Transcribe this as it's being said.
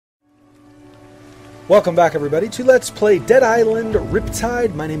Welcome back, everybody, to Let's Play Dead Island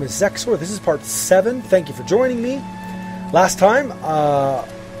Riptide. My name is Xexor. This is part 7. Thank you for joining me. Last time,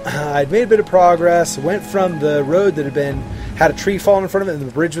 I'd made a bit of progress. Went from the road that had a tree fall in front of it and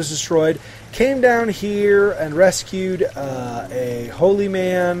the bridge was destroyed. Came down here and rescued a holy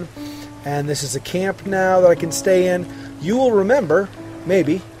man. And this is a camp now that I can stay in. You will remember,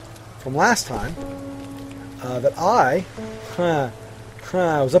 maybe, from last time, that I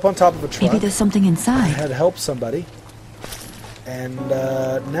was up on top of a truck. Maybe there's something inside. I had to help somebody. And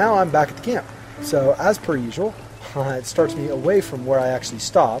now I'm back at the camp. So, as per usual, it starts me away from where I actually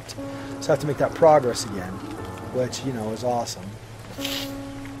stopped. So I have to make that progress again, which, you know, is awesome. I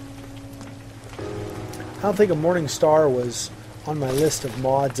don't think a morning star was on my list of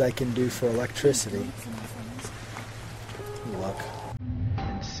mods I can do for electricity. Look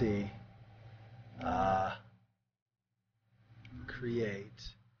and see. Create.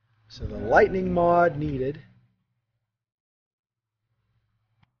 So the lightning mod needed.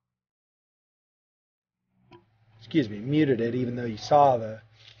 Excuse me, muted it even though you saw the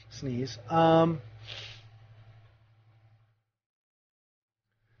sneeze.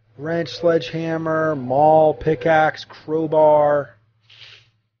 Wrench, sledgehammer, maul, pickaxe, crowbar,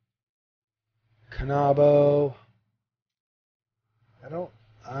 canabo.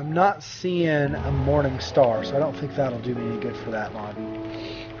 I'm not seeing a morning star, so I don't think that'll do me any good for that mod.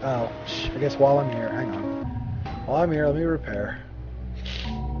 Oh, I guess while I'm here, hang on. While I'm here, let me repair.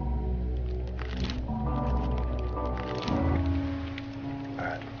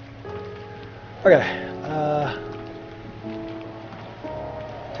 Alright. Okay.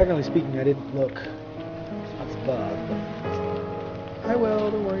 Technically speaking, I didn't look. That's a bug, but I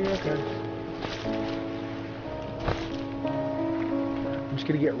will, don't worry, okay. I'm just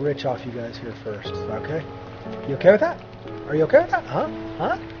gonna get rich off you guys here first. Is that okay? You okay with that? Are you okay with that? Huh?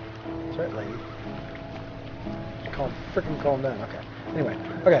 Huh? That's right, lady. Freaking calm down. Okay. Anyway,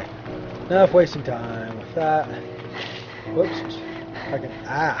 okay. Enough wasting time with that. Whoops. I can.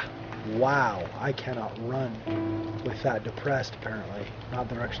 Wow. I cannot run with that depressed, apparently. Not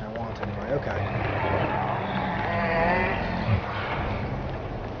the direction I want, anyway. Okay.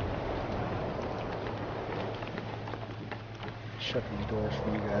 Shutting the doors for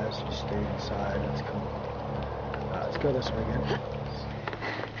you guys. Just stay inside. That's cool. Let's go this way again.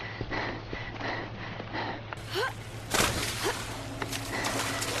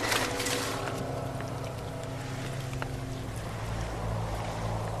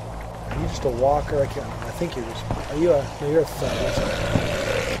 Are you just a walker? I think you're just. Are you a? No, you're a thug.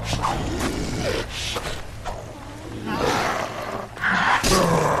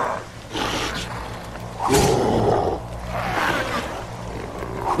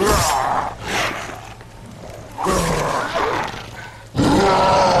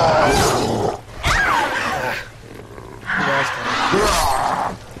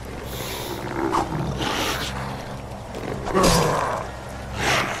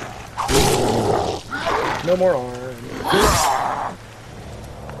 No more arm.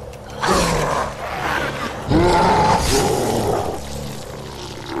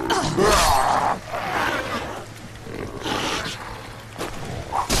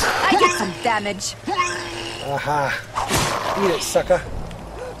 I get some damage. Aha. Eat it, sucker.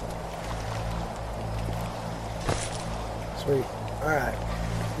 Sweet. Alright.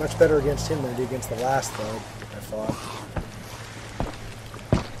 Much better against him than I did against the last thug, I thought.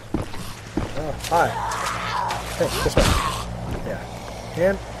 Oh, hi. Hey, this way. Yeah.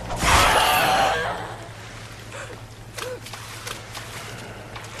 And?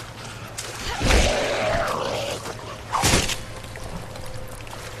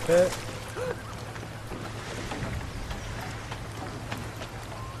 Okay.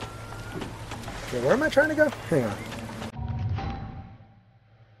 Okay, where am I trying to go? Hang on.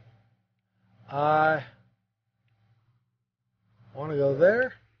 I want to go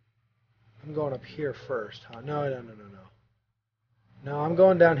there. I'm going up here first, huh? No. No, I'm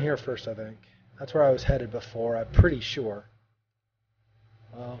going down here first, I think. That's where I was headed before, I'm pretty sure.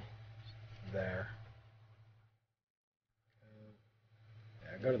 Well, there.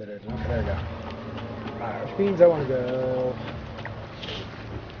 Yeah, go to the dead. Okay, there we go. Alright, which means I want to go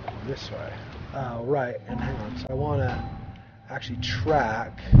this way. Oh, right, and hang on. So I want to actually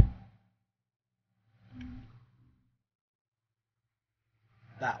track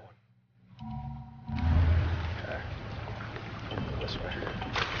that one. This way.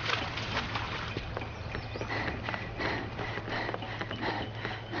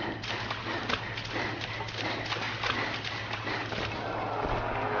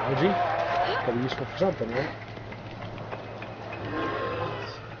 Algae? Probably useful for something, right?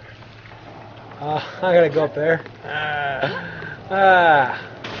 I gotta go up there.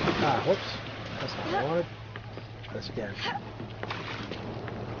 Whoops. That's not what I wanted. Try this again.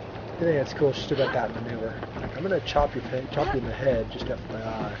 I think that's cool. She still got that maneuver. I'm gonna chop you in the head, just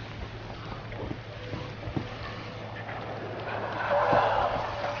FYI.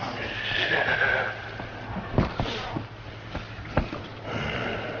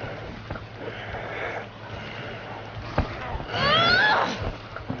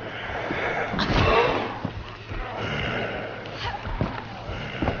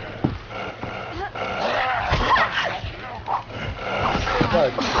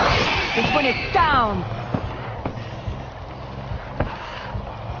 This one is down.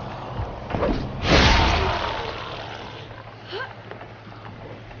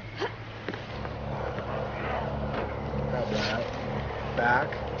 Grab that. Back.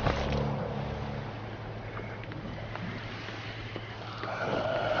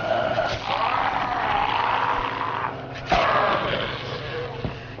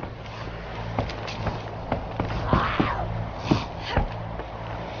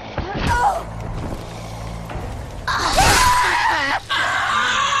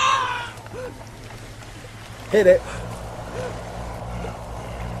 Hit it.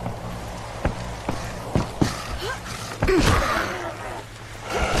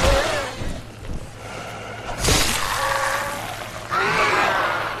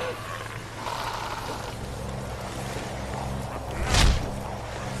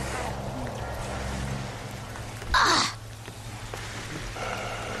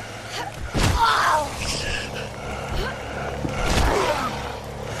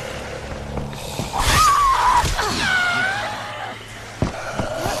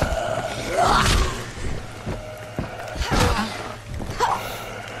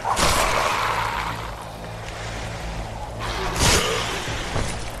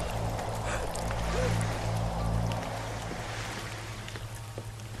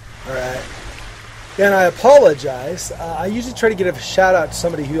 And I apologize. I usually try to give a shout out to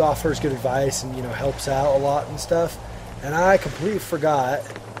somebody who offers good advice and helps out a lot and stuff. And I completely forgot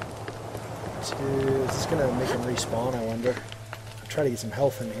to. Is this gonna make them respawn? I wonder. I'll try to get some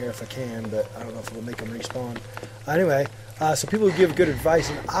health in here if I can, but I don't know if it'll make them respawn. Anyway, so people who give good advice,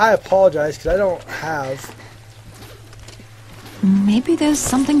 and I apologize because I don't have. Maybe there's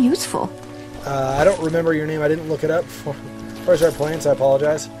something useful. I don't remember your name. I didn't look it up before I started playing, so I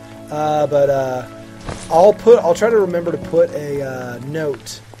apologize. I'll try to remember to put a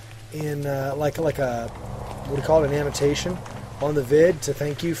note in like a what do you call it, an annotation on the vid to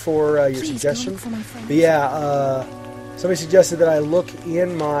thank you for your Please suggestion. look for my friends. But yeah, somebody suggested that I look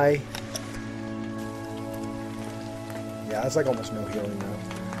in my that's like almost no healing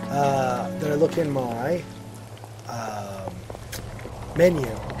now. That I look in my menu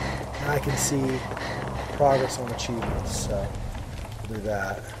and I can see progress on achievements. So I'll do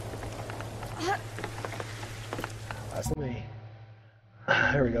that. Let me.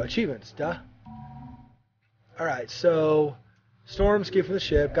 There we go. Achievements. Duh. Alright, so. Storm, escape from the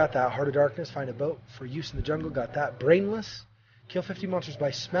ship. Got that. Heart of Darkness. Find a boat for use in the jungle. Got that. Brainless. Kill 50 monsters by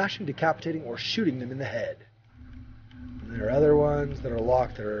smashing, decapitating, or shooting them in the head. And there are other ones that are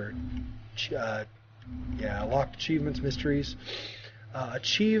locked that are. Locked achievements, mysteries.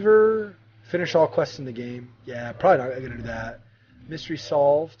 Achiever. Finish all quests in the game. Yeah, probably not going to do that. Mystery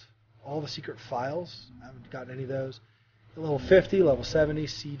solved. All the secret files. I haven't gotten any of those. Level 50, level 70,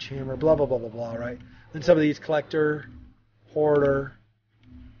 siege hammer, blah, blah, blah, blah, blah, right? Then some of these collector, hoarder,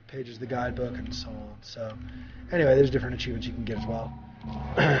 pages of the guidebook, and so on. So, anyway, there's different achievements you can get as well.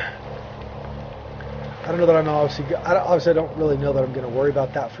 I don't know that I'm obviously I don't really know that I'm going to worry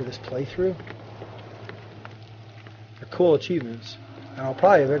about that for this playthrough. They're cool achievements, and I'll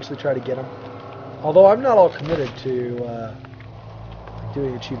probably eventually try to get them. Although I'm not all committed to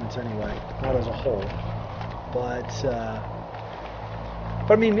doing achievements anyway, not as a whole. But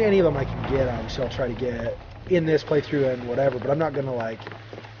I mean, any of them I can get, obviously I'll try to get in this playthrough and whatever, but I'm not going to,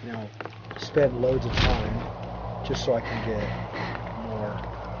 spend loads of time just so I can get more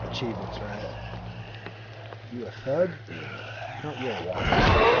achievements, right? You a thug? No, you're a walker.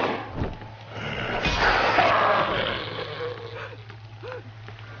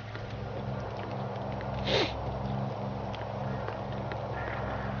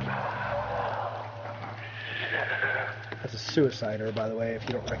 That's a suicider, by the way. If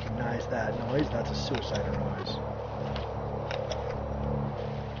you don't recognize that noise, that's a suicider noise.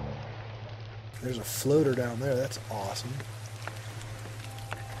 There's a floater down there. That's awesome.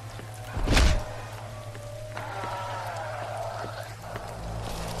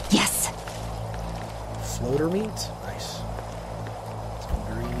 Yes. Floater meat? Nice. Some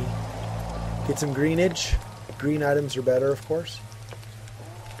greedy. Get some greenage. Green items are better, of course.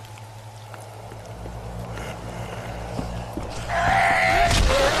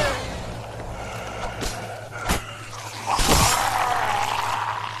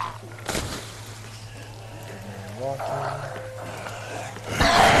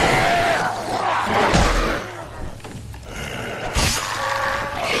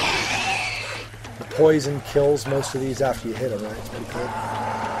 Poison kills most of these after you hit them, right? It's pretty good.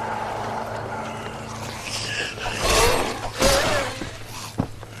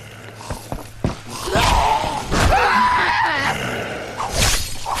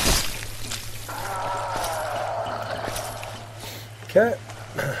 Okay.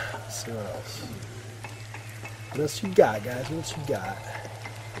 Let's see what else. What else you got, guys? What else you got?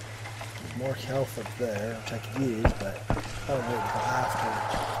 More health up there, which I could use, but I'll wait until after.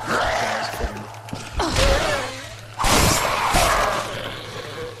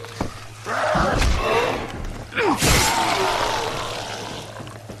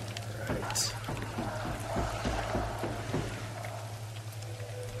 Right.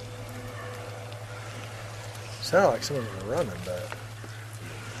 Sounded like someone was running, but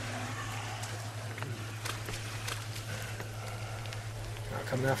not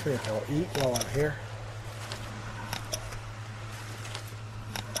coming after me. I'll eat while I'm here.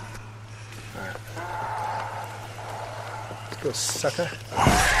 Alright. Let's go, sucker.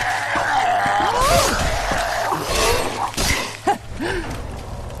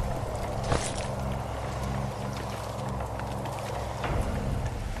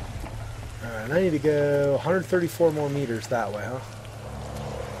 Alright, I need to go 134 more meters that way, huh?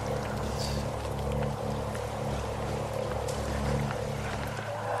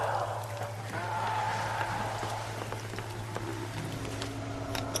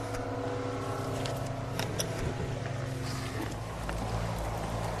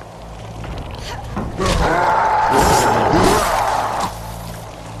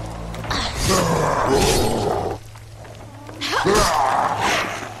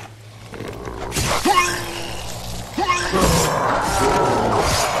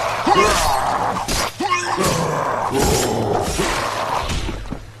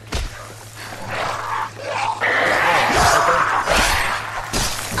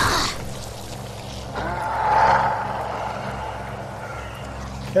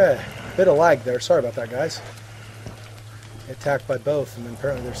 Okay, bit of lag there. Sorry about that, guys. Attacked by both, and then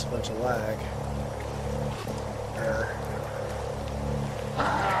apparently there's a bunch of lag. Error.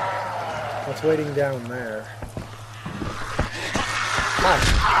 What's waiting down there? Hi.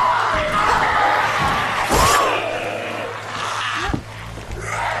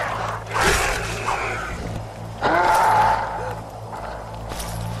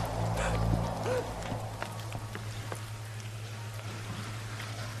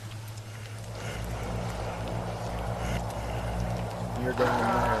 You're down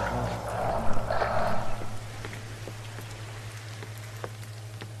there, huh?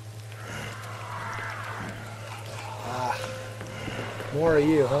 Ah. More of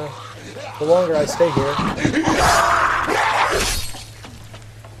you, huh? The longer I stay here.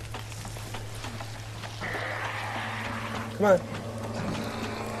 Come on.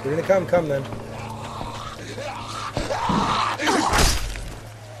 You're gonna come then.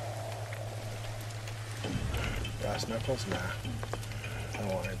 Brass knuckles? Nah. I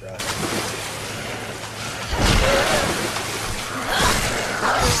don't want any brass.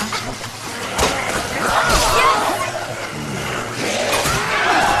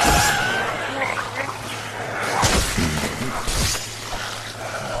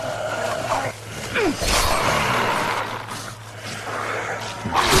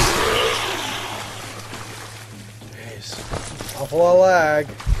 Jeez. Awful lot of lag.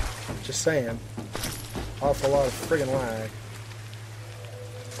 Just saying. Awful lot of friggin' lag.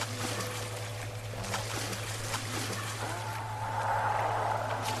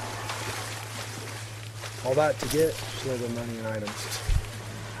 All that to get just a little bit of money and items.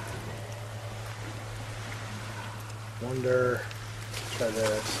 Wonder. Let's try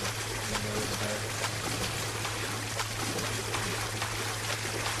this.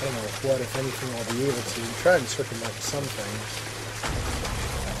 I don't know what, if anything, I'll be able to. I'm trying to circumvent some things.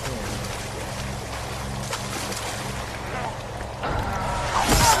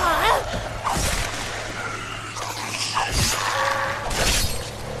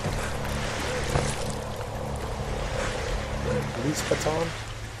 Police baton?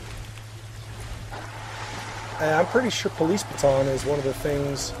 I'm pretty sure police baton is one of the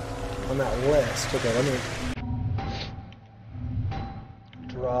things on that list. Okay, let me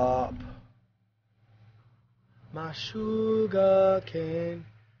drop my sugar cane.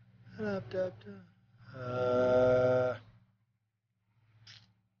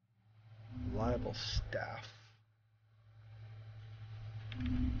 Reliable staff.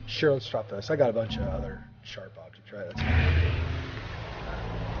 Sure, let's drop this. I got a bunch of other sharp objects, right? That's fine.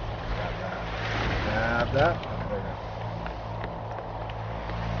 Grab that. Grab that. Okay, there we go.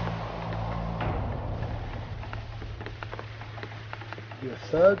 You a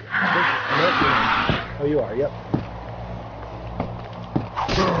thug? Nope. Oh, you are. Yep.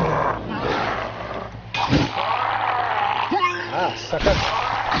 Ah, sucker.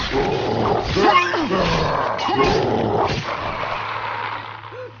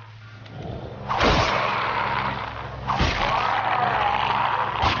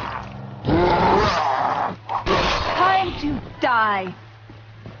 Time to die.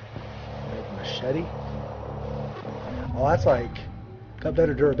 Make a machete. Oh, that's like got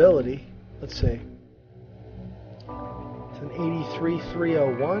better durability. Let's see. It's an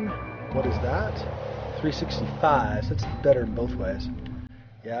 83-301. What is that? 365. So that's better in both ways.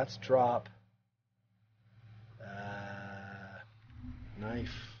 Yeah, let's drop.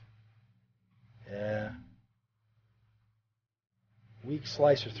 Knife. Yeah. Weak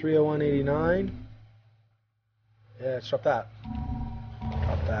slicer 301.89. Yeah, let's drop that.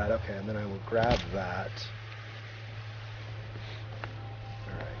 Drop that. Okay, and then I will grab that.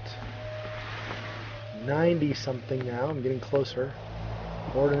 Alright. 90 something now. I'm getting closer.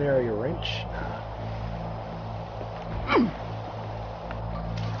 Ordinary wrench.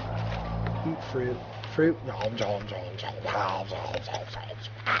 Eat fruit. Fruit.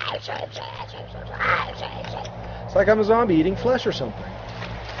 It's like I'm a zombie eating flesh or something.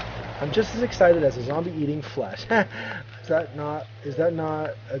 I'm just as excited as a zombie eating flesh. Is that not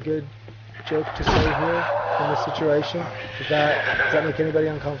a good joke to say here in this situation? Does that make anybody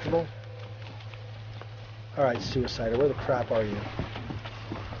uncomfortable? Alright, Suicider, where the crap are you?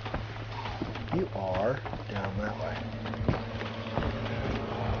 You are down that way.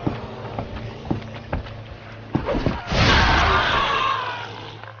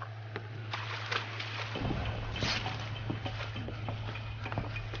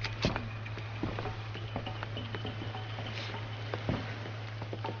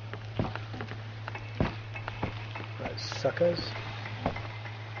 Right, suckers.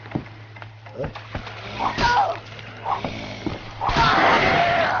 Really?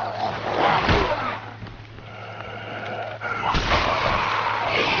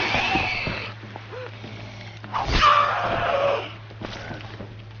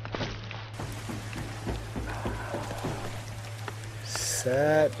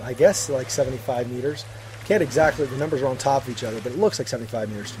 I guess like 75 meters. Can't exactly, the numbers are on top of each other, but it looks like 75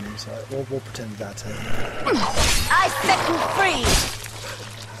 meters to me, so we'll pretend that's it. I set you free!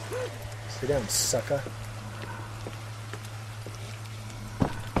 Stay down, sucker.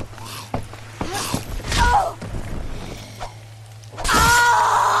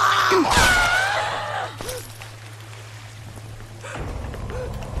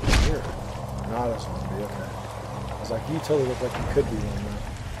 Here. Not a zombie, okay. I was like, you totally look like you could be one, though.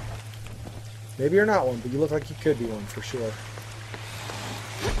 Maybe you're not one, but you look like you could be one for sure.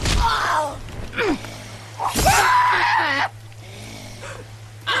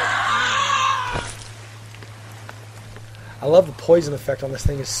 I love the poison effect on this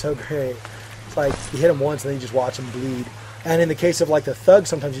thing. It's so great. It's like you hit them once and then you just watch them bleed. And in the case of like the thug,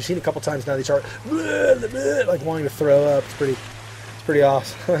 sometimes you've seen a couple times now they start like wanting to throw up. It's pretty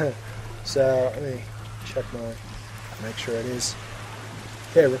awesome. So let me check make sure it is.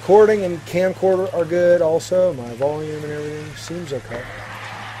 Okay, recording and camcorder are good also. My volume and everything seems okay.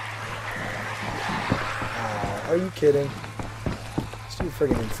 Are you kidding? This dude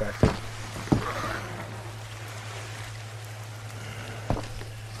friggin' infected.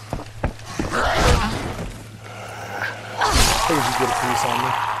 Figured you'd get a piece on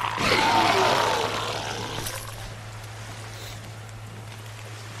me.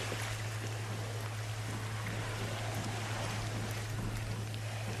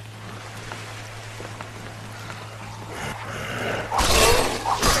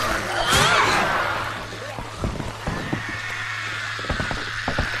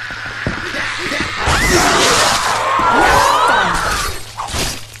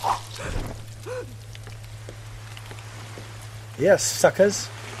 Yes, suckers.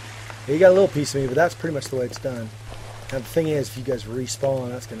 Yeah, you got a little piece of me, but that's pretty much the way it's done. Now the thing is, if you guys respawn,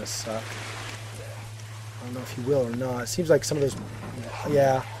 that's gonna suck. I don't know if you will or not. It seems like some of those,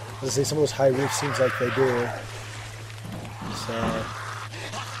 yeah, as I say, some of those high roofs seems like they do. So.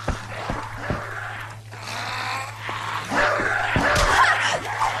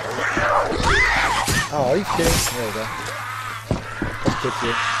 Oh, are you kidding? There we go. Let's kick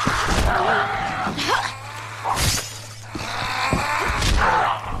you.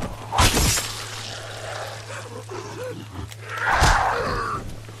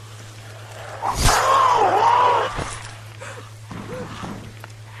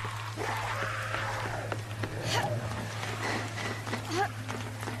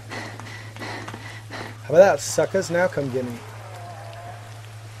 How about that, suckers? Now come get me.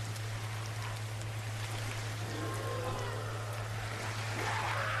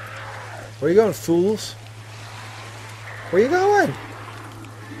 Where you going, fools? Where you going?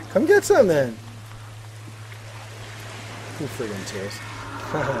 Come get some then. You friggin' tears.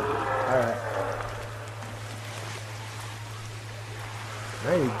 Alright.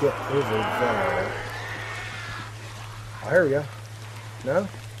 Now you get over there. Oh, here we go. No?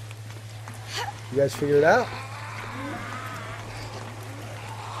 You guys figure it out?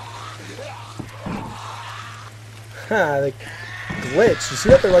 Ha, the glitch. You see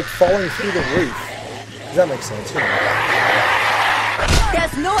that? They're like falling through the roof. Does that make sense? You know.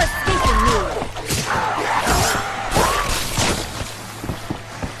 There's no escaping you.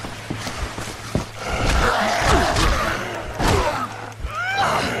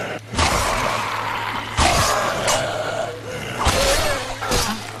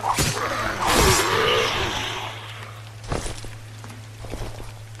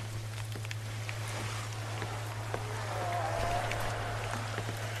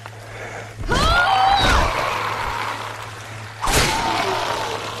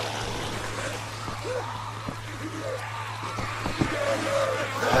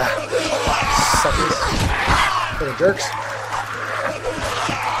 Jerks.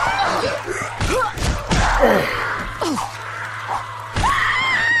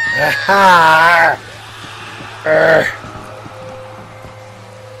 Aha!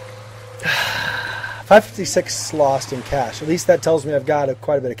 556 lost in cash. At least that tells me I've got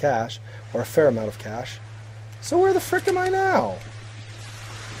quite a bit of cash, or a fair amount of cash. So where the frick am I now?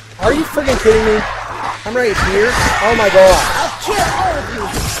 Are you friggin' kidding me? I'm right here. Oh my god! I'll kill all of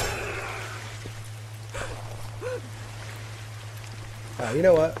you. You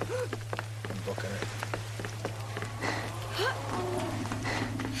know what? I'm booking it.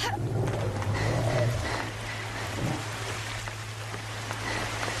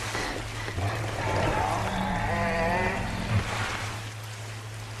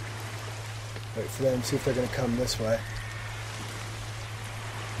 Wait for them, see if they're going to come this way.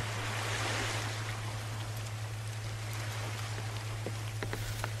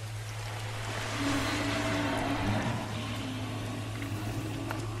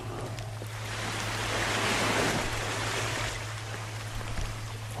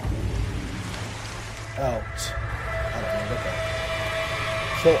 Out. I don't know what that.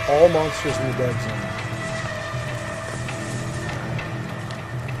 Kill all monsters in the dead zone.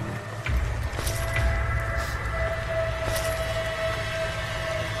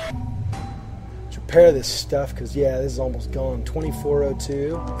 Let's repair this stuff because, yeah, this is almost gone.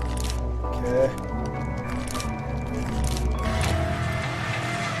 2402. Okay.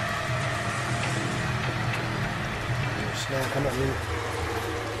 Snap. I'm not really.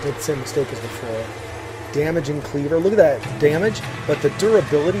 Did the same mistake as before. Damaging cleaver. Look at that damage, but the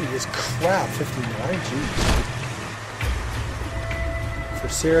durability is crap. 59. Jeez. For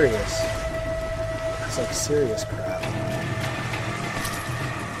serious. It's like serious crap.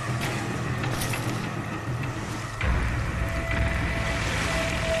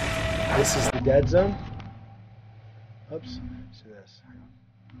 This is the dead zone. Oops. Let's do this.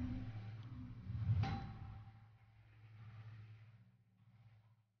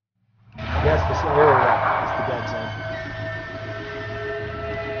 Yes, this area is the dead zone.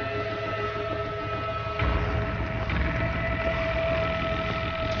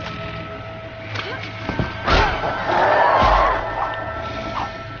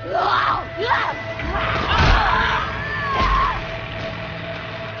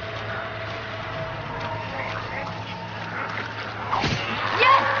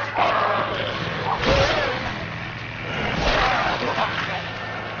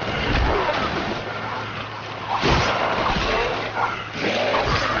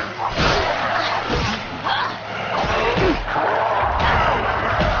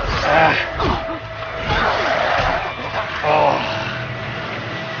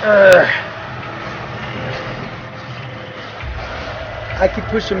 I could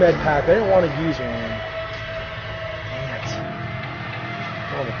push a med pack. I didn't want to use one. Dang it.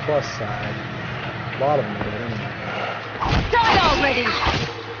 On the plus side. A lot of them are anyway. Die already!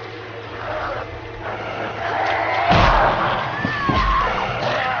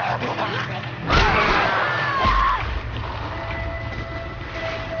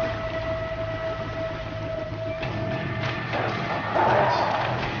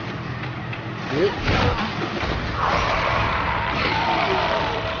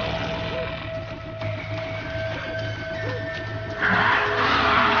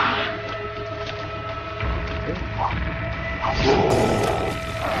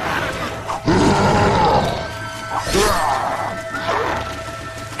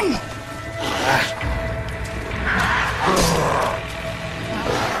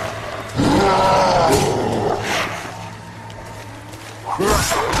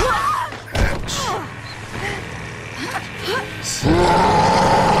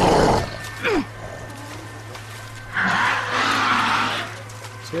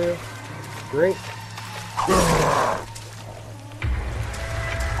 2, 3.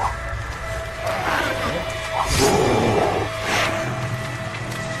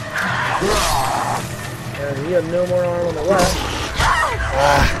 And you have no more arm on the left.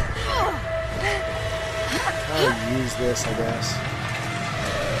 I'll use this, I guess.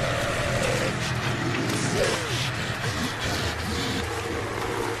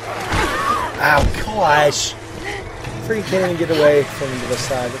 Ow, gosh! Freaking can't even get away from the other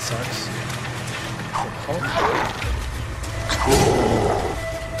side. That sucks.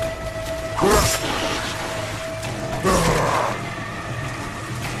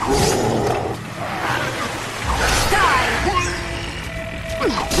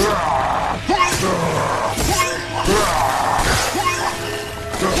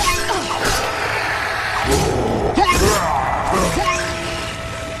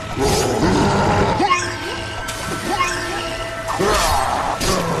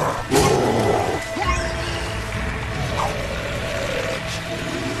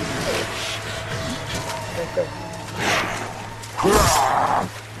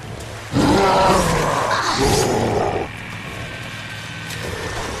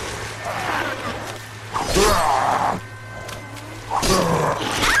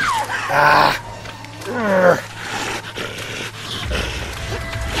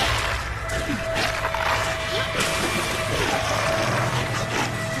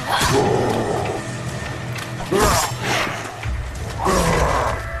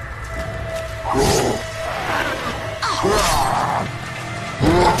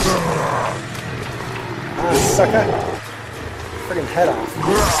 Sucker. Friggin' head off. And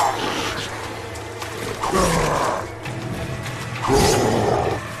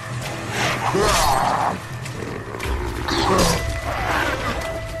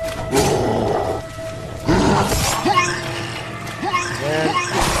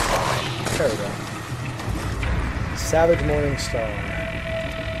there we go. Savage Morning Star.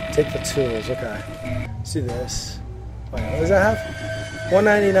 Take the tools, okay. Let's do this. Wait, what does that have?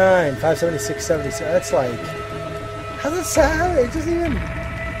 199, 576, 76. That's like, how's it sound? It doesn't even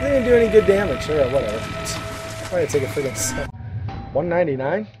do any good damage. Sure, whatever. I'm gonna take a friggin' set.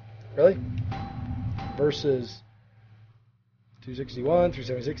 199? Really? Versus 261,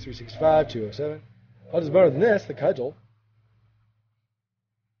 376, 365, 207. Oh, it's better than this, the cudgel.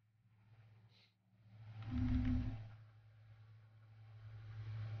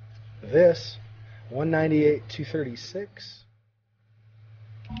 This, 198, 236.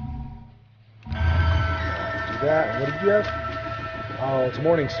 That. What did you have? Oh, it's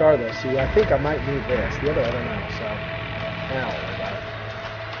Morning Star though. See, I think I might need this. The other, I don't know. So now I'll worry about it.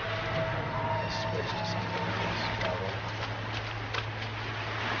 I'll switch to something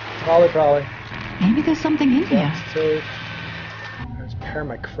else. Probably. Maybe there's something in here. So let's pair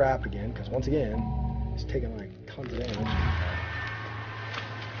my crap again, because once again, it's taking like tons of damage.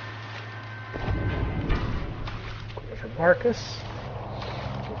 Go for Marcus.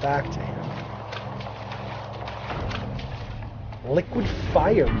 Go back to him. Liquid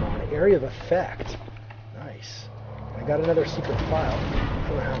Fire Mod, Area of Effect. Nice. I got another secret file. I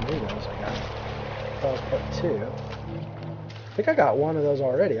don't know how many of those I got. File part 2. I think I got one of those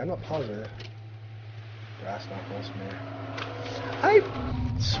already. I'm not positive. Brass knuckles, man. I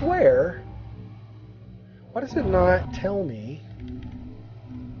swear. Why does it not tell me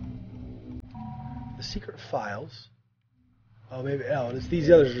the secret files? Oh, maybe. Oh, it's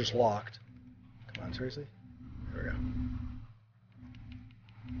these others are just locked. Come on, seriously? There we go.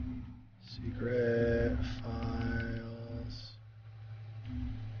 Secret files.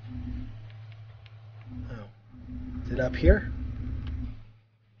 Oh. Is it up here?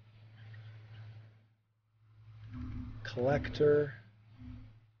 Collector.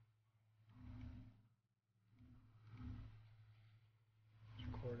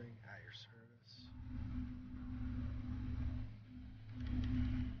 Recording at your service.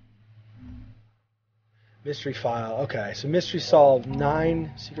 Mystery file. Okay, so mystery solved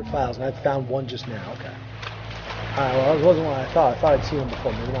 9 secret files, and I found one just now. Okay. Alright, well, that wasn't what I thought. I thought I'd seen them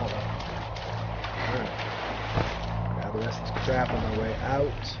before. Maybe not. Alright. Grab the rest of this crap on my way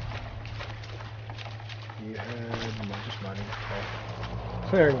out. You had just money.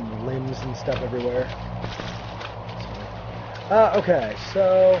 Okay. There are limbs and stuff everywhere. Okay,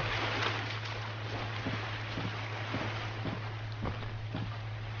 so...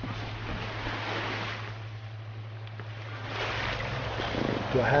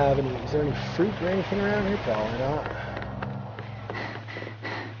 do I have any, is there any fruit or anything around here? Probably not.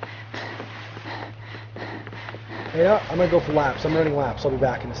 Hey, you know what? I'm going to go for laps. I'm running laps. I'll be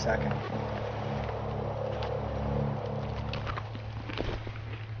back in a second.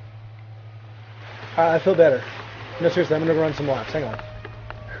 I feel better. No, seriously, I'm gonna run some laps. Hang on.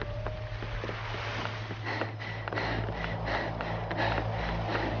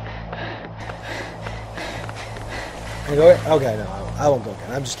 Can I go in? Okay, no, I won't go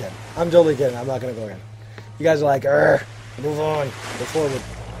again. I'm just kidding. I'm totally kidding. I'm not gonna go in. You guys are like, move on. Go forward. Go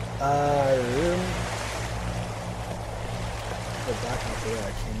back out the way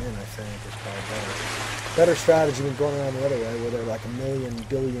I came in, I think, is probably better. Better strategy than going around the other way, where they're like a million,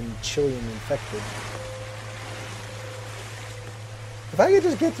 billion, chillion infected. If I could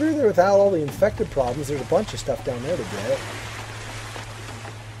just get through there without all the infected problems, there's a bunch of stuff down there to get.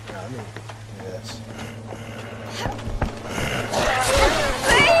 Let me do this.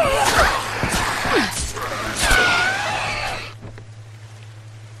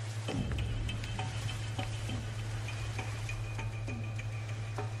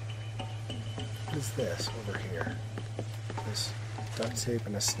 What is this over here? This duct tape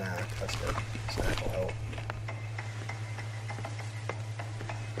and a snack. That's good. Snack will help.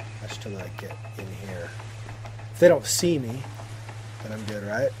 That's to like get in here. If they don't see me, then I'm good,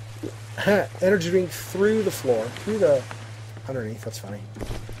 right? Energy drink through the floor, through the underneath. That's funny.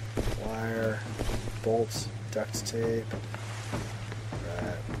 Wire, bolts, duct tape.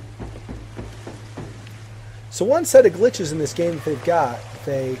 Right. So one set of glitches in this game that they've got,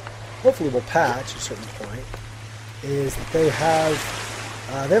 they hopefully will patch at a certain point, is that they have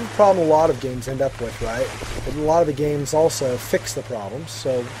a problem a lot of games end up with, right? But a lot of the games also fix the problems,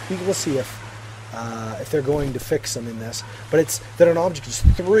 so we'll see if they're going to fix them in this. But it's that an object is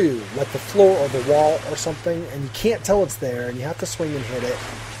through, like the floor or the wall or something, and you can't tell it's there, and you have to swing and hit it.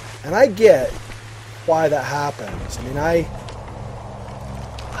 And I get why that happens. I mean,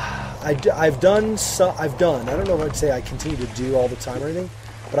 I've done, I don't know if I'd say I continue to do all the time or anything,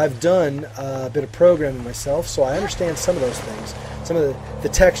 but I've done a bit of programming myself, so I understand some of those things. Some of the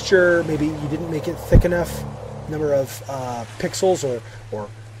texture, maybe you didn't make it thick enough, number of pixels or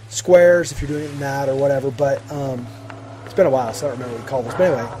squares if you're doing it in that or whatever, but it's been a while, so I don't remember what we call this.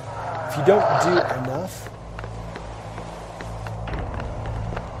 But anyway, if you don't do enough,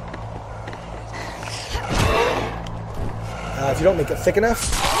 if you don't make it thick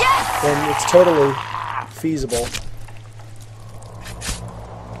enough, then it's totally feasible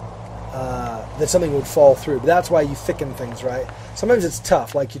that something would fall through. But that's why you thicken things, right? Sometimes it's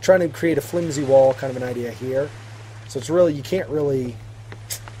tough. Like you're trying to create a flimsy wall, kind of an idea here. So it's really, you can't really,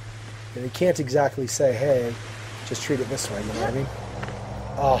 you can't exactly say, hey, just treat it this way, you know what I mean?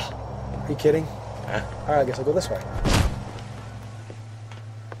 Oh, are you kidding? Huh? All right, I guess I'll go this way.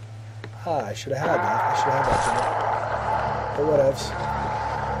 Ah, I should have had that. I should have had that, Jimmy. But whatevs.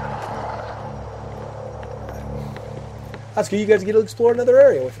 That's good. You guys get to explore another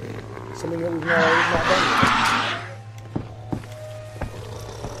area with me. Something that we've not done yet.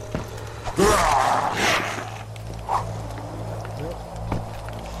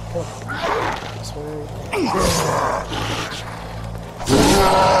 This way.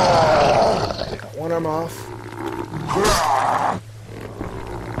 Got one arm off.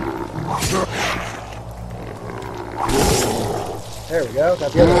 There we go.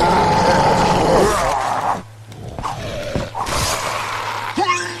 Got the other one.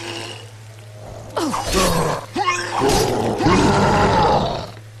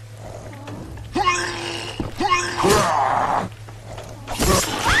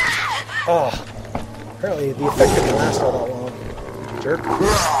 Oh, apparently the effect didn't last all that long. Jerk.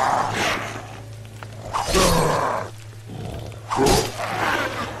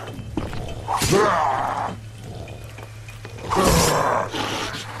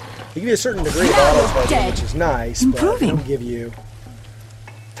 They give you a certain degree of auto targeting, which is nice, but they don't give you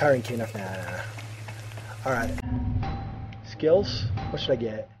tiring key enough. Nah. Alright. Skills? What should I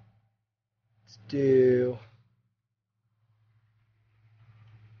get? Let's do...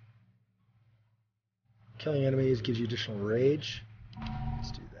 Killing enemies gives you additional rage.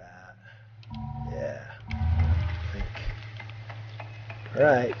 Let's do that. Yeah. I think.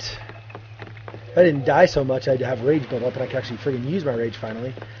 Alright. If I didn't die so much, I'd have rage build up and I could actually friggin' use my rage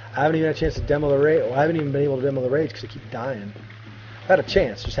finally. I haven't even had a chance to demo the rage. Well, I haven't even been able to demo the rage because I keep dying. I've had a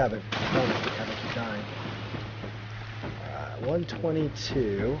chance, just haven't done it because I keep dying.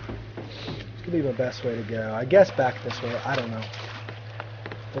 122. This could be my best way to go. I guess back this way. I don't know.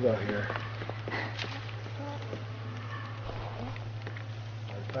 We'll go here.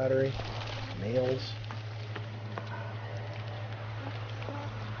 Battery, nails,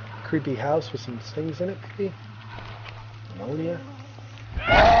 creepy house with some things in it, maybe? Ammonia.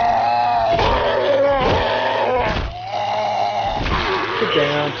 Get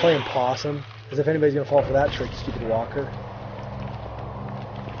down, playing possum, as if anybody's gonna fall for that trick, stupid walker.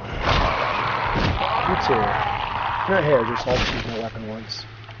 too. Not here, just I'll just use my weapon once.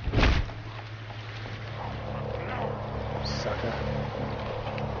 Sucker.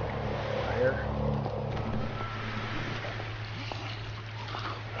 Fire.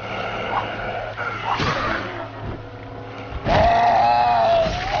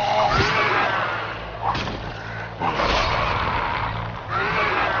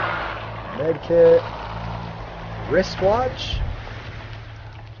 Medkit. Wristwatch.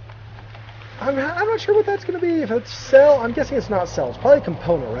 I'm not sure what that's going to be. If it's cell, I'm guessing it's not cell. It's probably a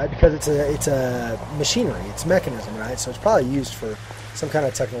component, right? Because it's a machinery, it's mechanism, right? So it's probably used for some kind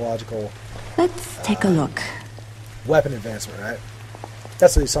of technological. Let's take a look. Weapon advancement, right?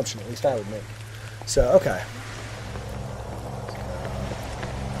 That's the assumption, at least I would make. So okay.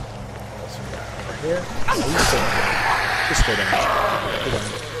 What else we got over here? Just go down. Go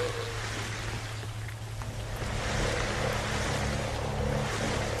down.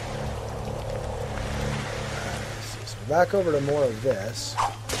 Back over to more of this.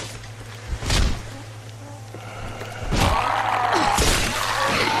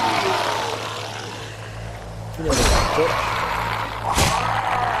 You know the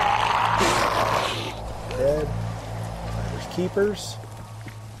dead. There's keepers.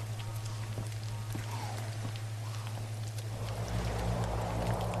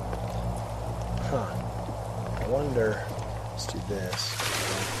 Huh. I wonder. Let's do this.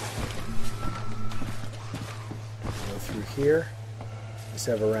 Through here, just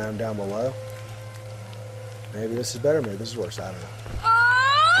have a round down below. Maybe this is better, maybe this is worse, I don't know.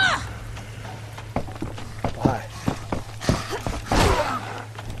 Oh, hi.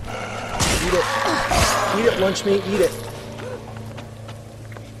 Eat it. Eat it, lunch meat, eat it.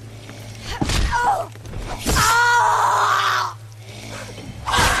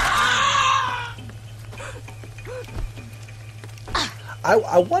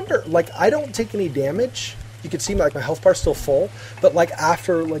 I wonder, like, I don't take any damage. You can see my health bar's still full, but like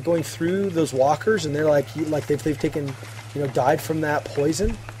after like going through those walkers and they're like they've taken, died from that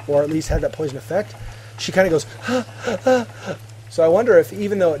poison, or at least had that poison effect, she kind of goes, So I wonder if,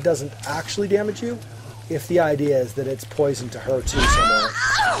 even though it doesn't actually damage you, if the idea is that it's poison to her too somewhere.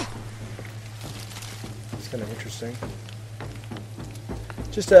 It's kind of interesting.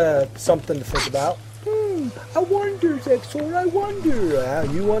 Just something to think about. I wonder, Xexor, I wonder.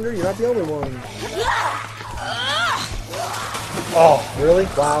 You wonder? You're not the only one. Oh, really?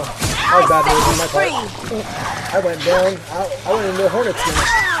 Wow. That was bad news on my part. I went down. I went into a hornet's nest.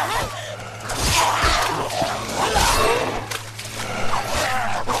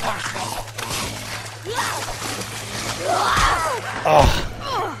 Oh.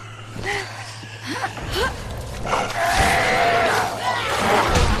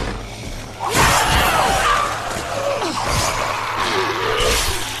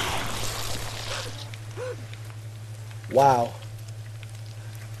 Wow.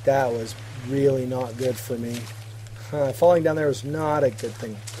 That was really not good for me. Falling down there was not a good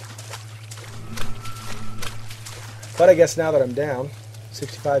thing. But I guess now that I'm down,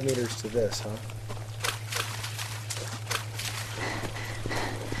 65 meters to this, huh?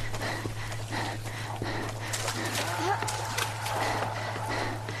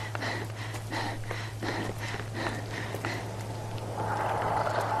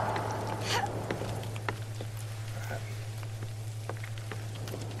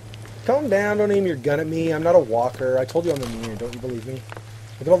 Calm down, don't aim your gun at me. I'm not a walker. I told you I'm immune. Don't you believe me?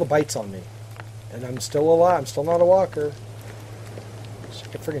 Look at all the bites on me. And I'm still alive. I'm still not a walker. It's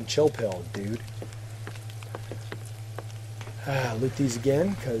like a friggin' chill pill, dude. Loot these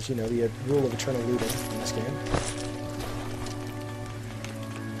again, because, the rule of eternal looting in this game.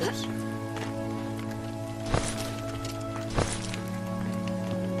 Oops.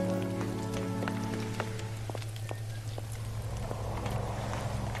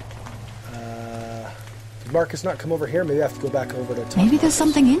 Did Marcus not come over here? Maybe I have to go back over to talk. Maybe there's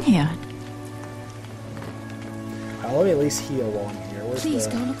something in here. Let me at least heal while I'm here. Please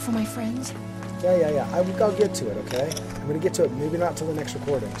go look for my friends. Yeah. I'll get to it, okay? I'm going to get to it, maybe not till the next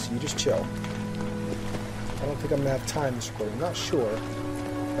recording, so you just chill. I don't think I'm going to have time this recording. I'm not sure.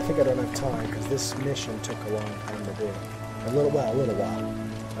 I think I don't have time, because this mission took a long time to do. A little while.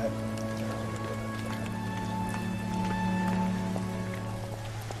 But,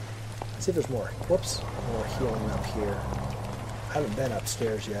 let's see if there's more. Whoops. More healing up here. I haven't been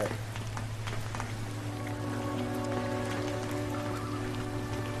upstairs yet.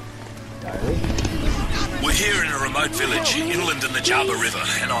 Diary. We're here in a remote village, inland in the Java River,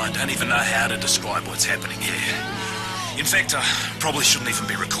 and I don't even know how to describe what's happening here. In fact, I probably shouldn't even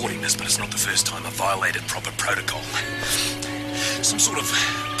be recording this, but it's not the first time I've violated proper protocol. Some sort of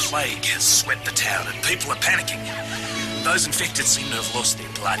plague has swept the town and people are panicking. Those infected seem to have lost their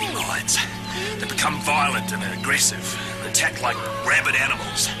bloody minds. They become violent and aggressive and attack like rabid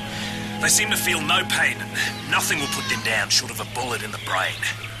animals. They seem to feel no pain and nothing will put them down short of a bullet in the brain.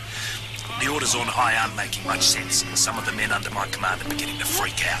 The orders on high aren't making much sense and some of the men under my command are beginning to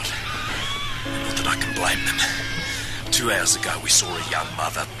freak out. Not that I can blame them. 2 hours ago we saw a young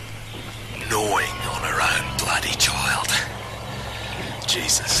mother gnawing on her own bloody child.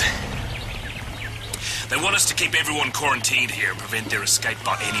 Jesus. They want us to keep everyone quarantined here and prevent their escape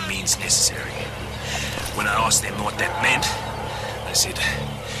by any means necessary. When I asked them what that meant, they said,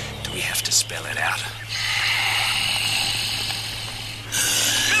 do we have to spell it out?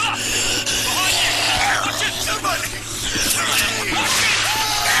 Miller! Behind you! Watch it! Somebody!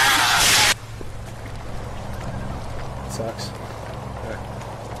 Sucks. Okay.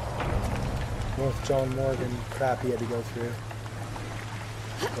 North John Morgan crap he had to go through.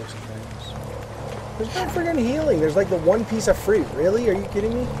 Those things. There's no friggin' healing. There's like the one piece of fruit. Really? Are you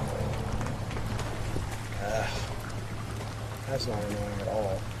kidding me? That's not annoying at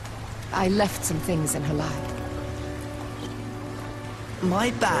all. I left some things in Halai.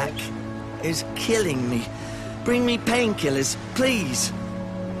 My back is killing me. Bring me painkillers, please.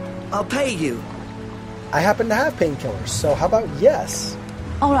 I'll pay you. I happen to have painkillers, so how about yes?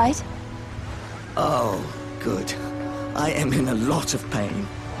 All right. Oh, good. I am in a lot of pain.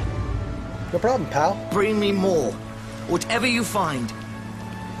 No problem, pal. Bring me more. Whatever you find.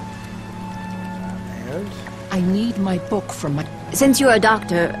 And? I need my book from my... Since you're a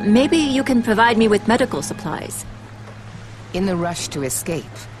doctor, maybe you can provide me with medical supplies. In the rush to escape,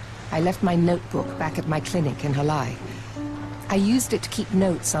 I left my notebook back at my clinic in Halai. I used it to keep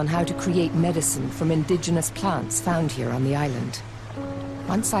notes on how to create medicine from indigenous plants found here on the island.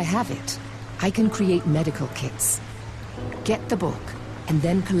 Once I have it, I can create medical kits. Get the book, and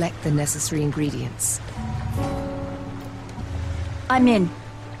then collect the necessary ingredients. I'm in.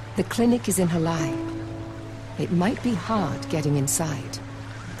 The clinic is in Halai. It might be hard getting inside,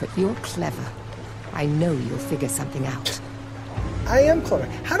 but you're clever. I know you'll figure something out. I am clever.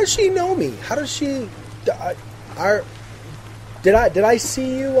 How does she know me? How does she... Did I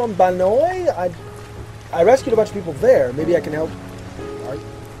see you on Banoi? I rescued a bunch of people there. Maybe I can help.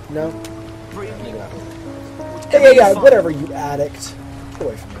 No? Yeah, whatever, you addict. Get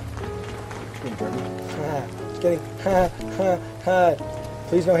away from me. Just kidding.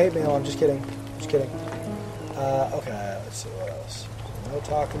 Please no hate mail. I'm just kidding. Okay, let's see what else. No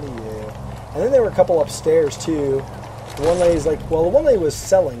talking to you. And then there were a couple upstairs too. The one lady's like, well, the one lady was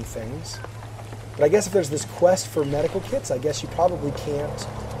selling things. But I guess if there's this quest for medical kits, I guess you probably can't.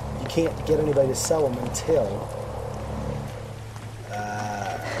 You can't get anybody to sell them until.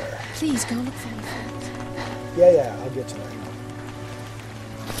 Please go look for my friends. Yeah, I'll get to it.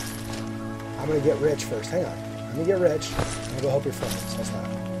 I'm gonna get rich first. Hang on. Let me get rich. I'm gonna go help your friends. How's that?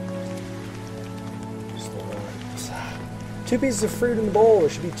 Just the one. 2 pieces of fruit in the bowl. There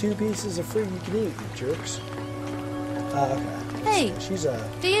should be 2 pieces of fruit you can eat, you jerks. Okay. Hey, She's a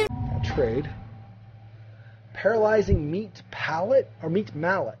do you... trade. Paralyzing meat pallet or meat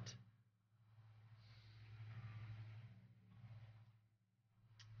mallet.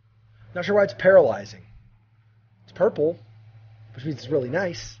 Not sure why it's paralyzing. It's purple, which means it's really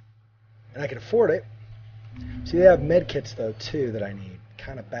nice, and I can afford it. See, they have med kits though too that I need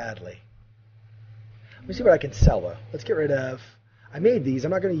kind of badly. Let me see what I can sell though. Let's get rid of. I made these.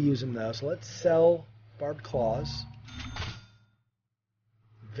 I'm not going to use them though, so let's sell barbed claws.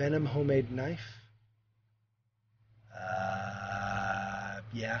 Venom homemade knife.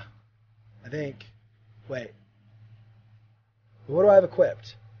 Yeah, I think. Wait. What do I have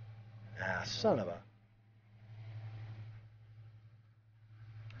equipped? Ah, son of a.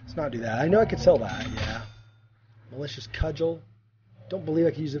 Let's not do that. I know I could sell that, yeah. Malicious cudgel. Don't believe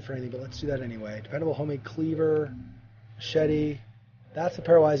I could use it for anything, but let's do that anyway. Dependable homemade cleaver. Machete. That's the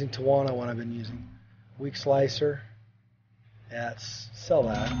paralyzing Tawana one I've been using. Weak slicer. Yeah, let's sell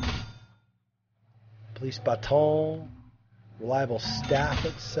that. Police baton. Reliable staff,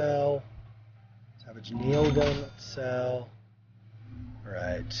 let's sell. Savage nail gun, let's sell.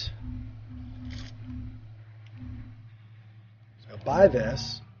 Alright. So buy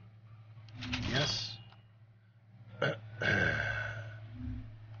this. Yes.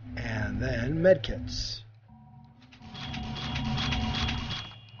 And then medkits.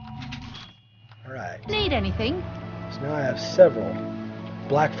 Alright. Need anything? So now I have several.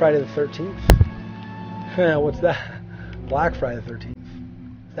 Black Friday the 13th. What's that? Black Friday the 13th.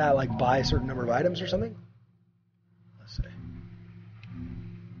 Is that like buy a certain number of items or something? Let's see.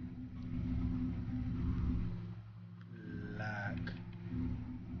 Black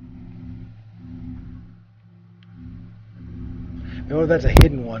You know, that's a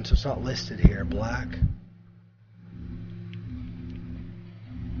hidden one, so it's not listed here. Black.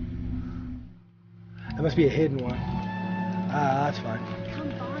 That must be a hidden one. Ah, that's fine.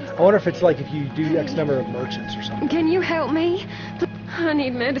 I wonder if it's like if you do X number of merchants or something. Can you help me? I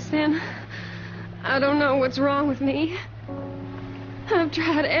need medicine. I don't know what's wrong with me. I've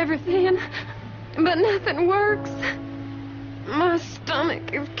tried everything, but nothing works. My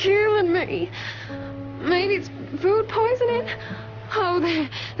stomach is killing me. Maybe it's food poisoning? Oh,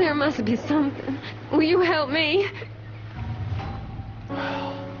 there must be something. Will you help me?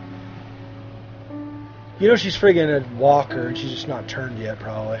 You know she's friggin' a walker and she's just not turned yet,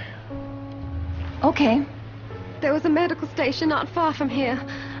 probably. Okay. There was a medical station not far from here.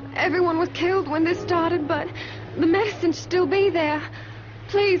 Everyone was killed when this started, but the medicine should still be there.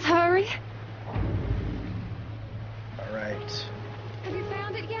 Please hurry. Alright. Have you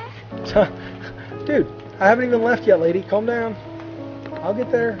found it yet? Dude, I haven't even left yet, lady. Calm down. I'll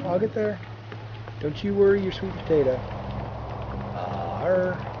get there. I'll get there. Don't you worry your sweet potato.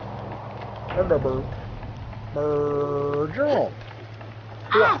 Jump.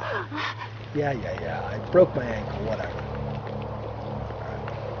 Yeah. I broke my ankle. Whatever.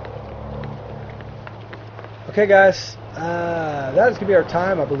 Okay, guys. That is going to be our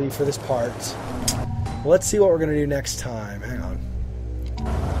time, I believe, for this part. Let's see what we're going to do next time. Hang on.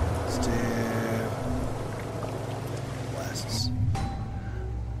 Let's do quests.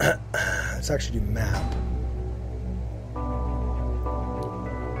 Let's actually do map.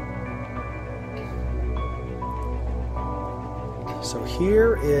 So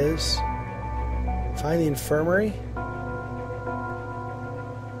here is find the infirmary.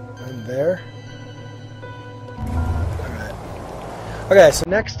 And there. Alright. Okay, so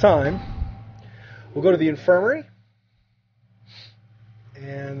next time we'll go to the infirmary.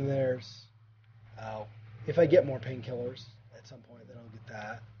 And there's if I get more painkillers at some point, then I'll get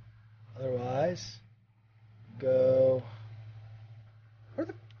that. Otherwise, go.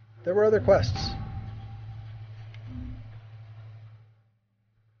 There were other quests.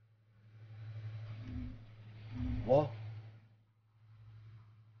 Well,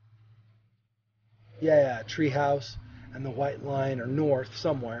 yeah, treehouse and the white line are north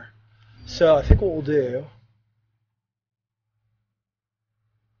somewhere. So I think what we'll do.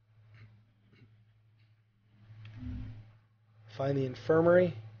 Find the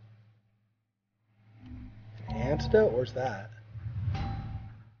infirmary. An antidote? Where's that?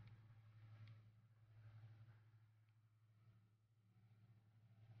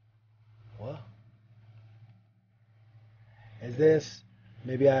 What? Is this?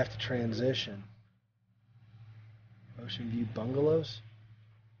 Maybe I have to transition. Ocean View Bungalows?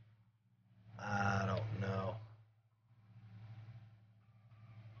 I don't know.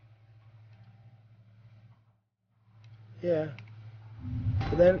 Yeah.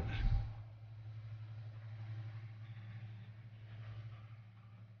 But then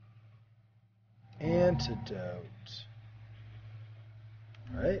antidote.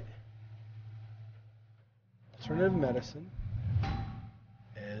 Right? Alternative medicine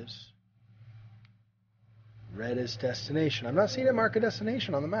is red is destination. I'm not seeing it mark a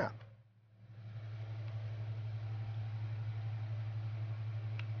destination on the map.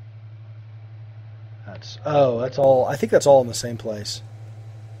 That's all. I think that's all in the same place.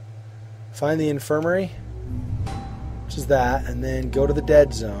 Find the infirmary, which is that, and then go to the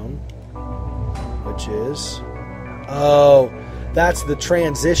dead zone, which is that's the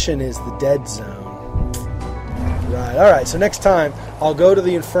transition is the dead zone. Right. All right. So next time I'll go to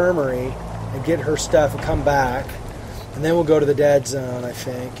the infirmary and get her stuff and come back, and then we'll go to the dead zone, I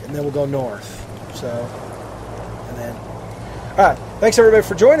think, and then we'll go north. So, and then. All right. Thanks, everybody,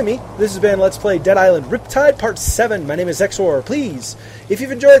 for joining me. This has been Let's Play Dead Island Riptide Part 7. My name is Xexor. Please, if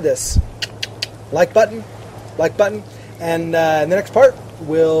you've enjoyed this, like button, and in the next part,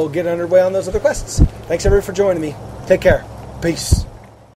 we'll get underway on those other quests. Thanks, everybody, for joining me. Take care. Peace.